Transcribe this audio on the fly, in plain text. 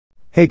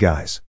Hey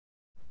guys.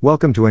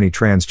 Welcome to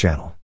AnyTrans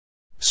channel.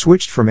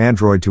 Switched from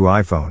Android to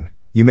iPhone,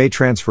 you may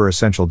transfer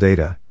essential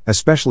data,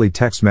 especially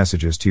text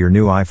messages to your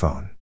new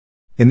iPhone.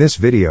 In this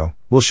video,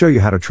 we'll show you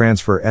how to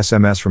transfer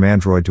SMS from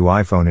Android to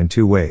iPhone in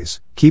 2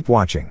 ways. Keep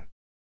watching.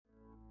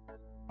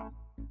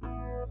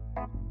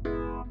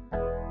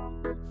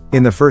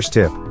 In the first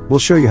tip, we'll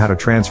show you how to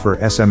transfer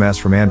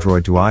SMS from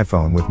Android to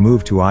iPhone with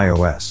Move to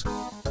iOS.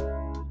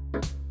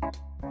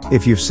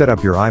 If you've set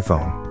up your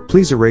iPhone,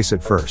 please erase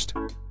it first.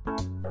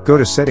 Go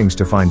to Settings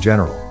to find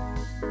General.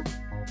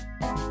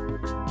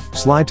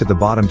 Slide to the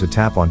bottom to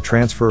tap on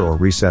Transfer or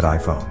Reset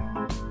iPhone.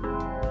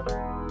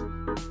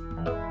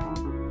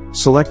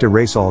 Select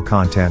Erase All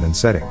Content and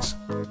Settings.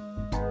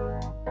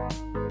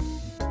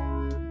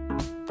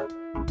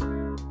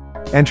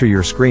 Enter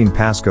your screen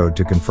passcode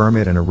to confirm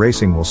it and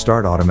erasing will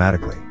start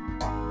automatically.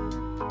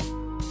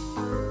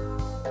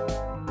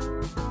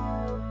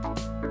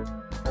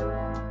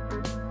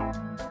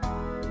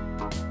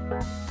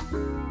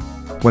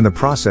 When the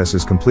process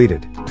is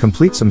completed,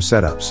 complete some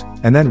setups,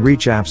 and then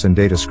reach Apps and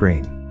Data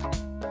screen.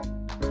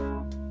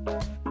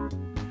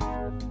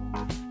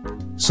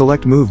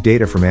 Select Move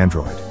Data from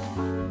Android.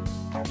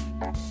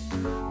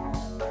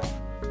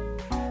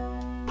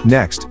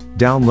 Next,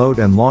 download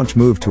and launch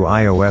Move to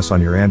iOS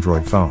on your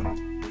Android phone.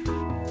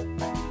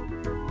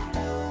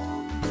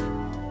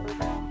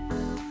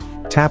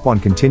 Tap on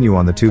Continue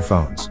on the 2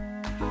 phones.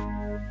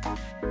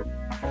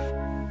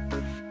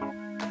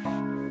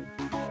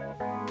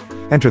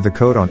 Enter the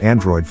code on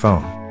Android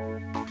phone.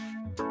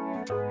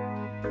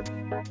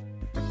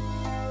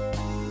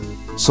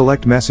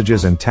 Select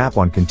Messages and tap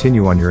on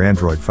Continue on your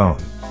Android phone.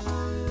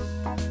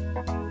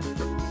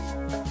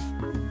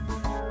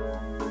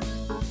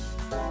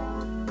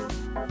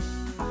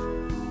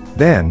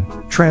 Then,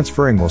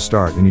 transferring will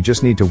start and you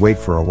just need to wait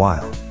for a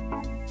while.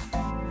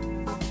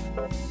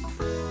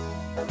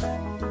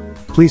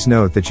 Please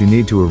note that you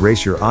need to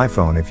erase your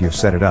iPhone if you've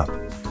set it up.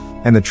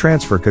 And the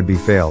transfer could be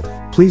failed.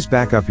 Please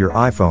back up your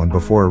iPhone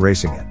before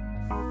erasing it.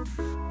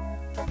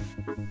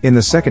 In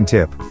the second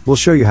tip, we'll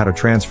show you how to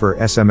transfer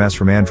SMS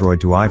from Android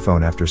to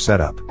iPhone after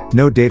setup.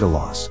 No data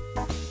loss.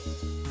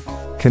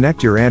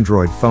 Connect your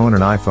Android phone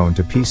and iPhone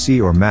to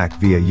PC or Mac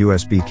via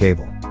USB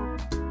cable.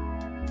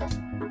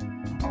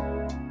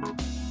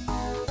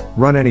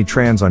 Run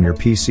AnyTrans on your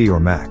PC or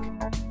Mac.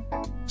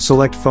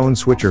 Select Phone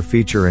Switcher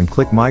feature and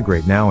click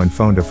Migrate Now and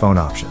Phone to Phone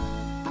option.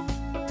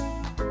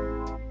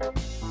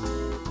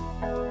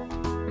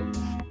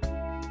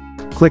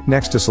 Click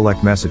Next to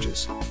select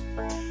Messages.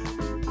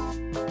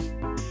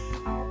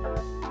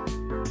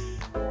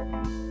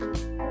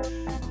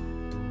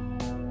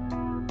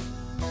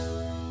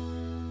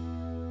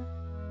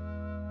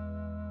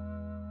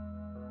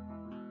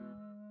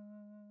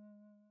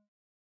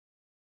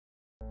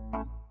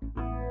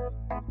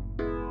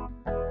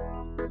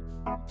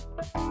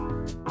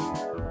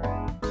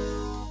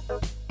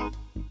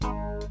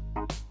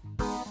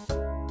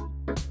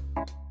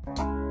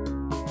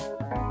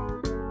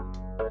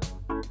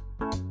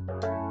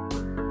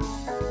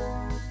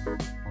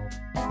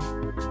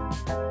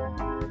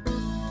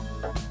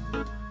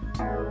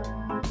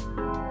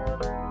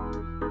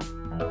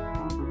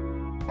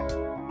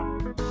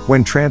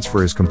 When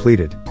transfer is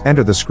completed,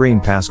 enter the screen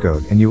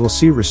passcode and you will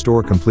see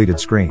Restore Completed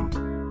screen.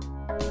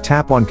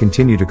 Tap on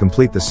Continue to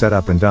complete the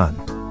setup and done.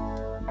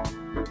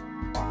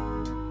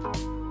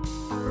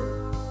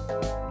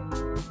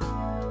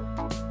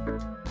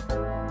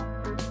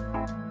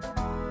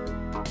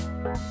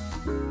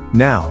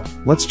 Now,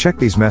 let's check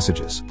these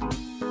messages.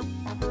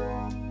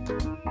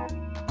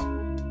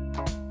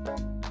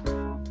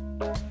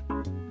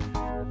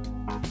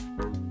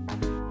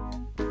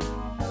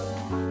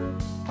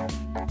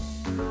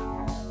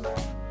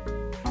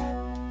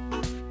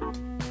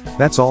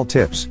 That's all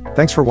tips.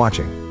 Thanks for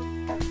watching.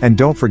 And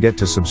don't forget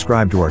to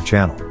subscribe to our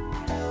channel.